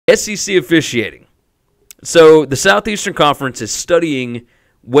SEC officiating. So the Southeastern Conference is studying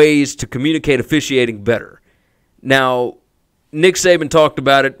ways to communicate officiating better. Now, Nick Saban talked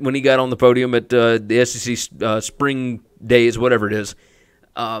about it when he got on the podium at the SEC spring days, whatever it is,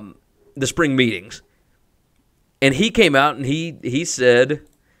 the spring meetings. And he came out and he said,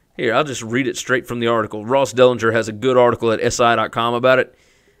 here, I'll just read it straight from the article. Ross Dellinger has a good article at SI.com about it.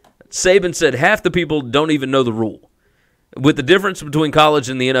 Saban said half the people don't even know the rule. With the difference between college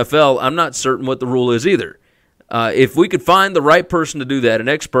and the NFL, I'm not certain what the rule is either. If we could find the right person to do that, an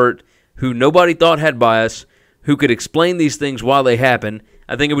expert who nobody thought had bias, who could explain these things while they happen,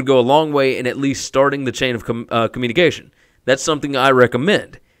 I think it would go a long way in at least starting the chain of communication. That's something I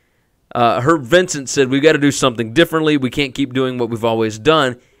recommend. Herb Vincent said, we've got to do something differently. We can't keep doing what we've always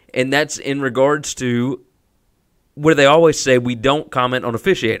done. And that's in regards to where they always say we don't comment on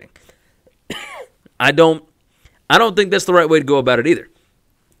officiating. I don't think that's the right way to go about it either.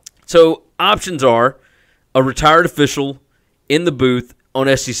 So options are a retired official in the booth on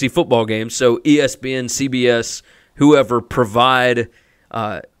SEC football games. So ESPN, CBS, whoever provide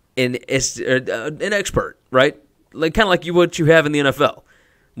an expert, right? Like kind of like what you have in the NFL.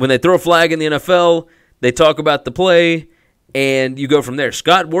 When they throw a flag in the NFL, they talk about the play, and you go from there.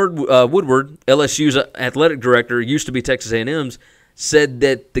 Scott Woodward, LSU's athletic director, used to be Texas A&M's, said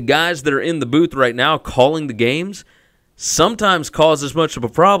that the guys that are in the booth right now calling the games sometimes cause as much of a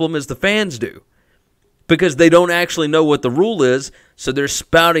problem as the fans do because they don't actually know what the rule is, so they're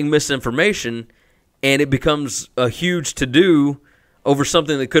spouting misinformation, and it becomes a huge to-do over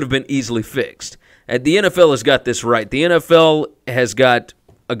something that could have been easily fixed. The NFL has got this right. The NFL has got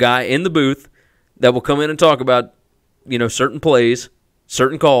a guy in the booth that will come in and talk about, certain plays,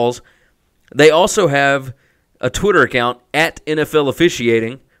 certain calls. They also have a Twitter account at NFL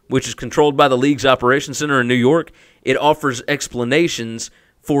Officiating, which is controlled by the league's operations center in New York. It offers explanations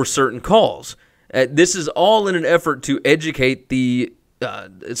for certain calls. This is all in an effort to educate the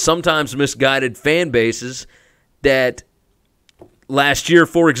sometimes misguided fan bases that last year,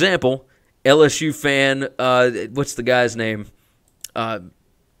 for example, LSU fan, what's the guy's name?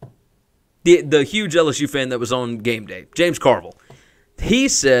 The huge LSU fan that was on game day, James Carville. He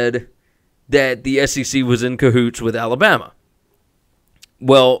said that the SEC was in cahoots with Alabama.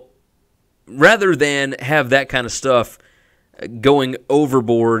 Well, rather than have that kind of stuff going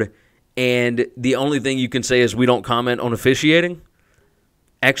overboard and the only thing you can say is we don't comment on officiating,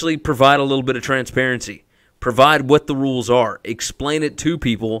 actually provide a little bit of transparency. Provide what the rules are. Explain it to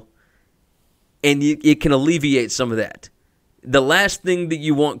people, and it can alleviate some of that. The last thing that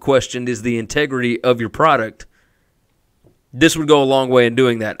you want questioned is the integrity of your product. This would go a long way in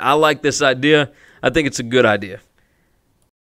doing that. I like this idea. I think it's a good idea.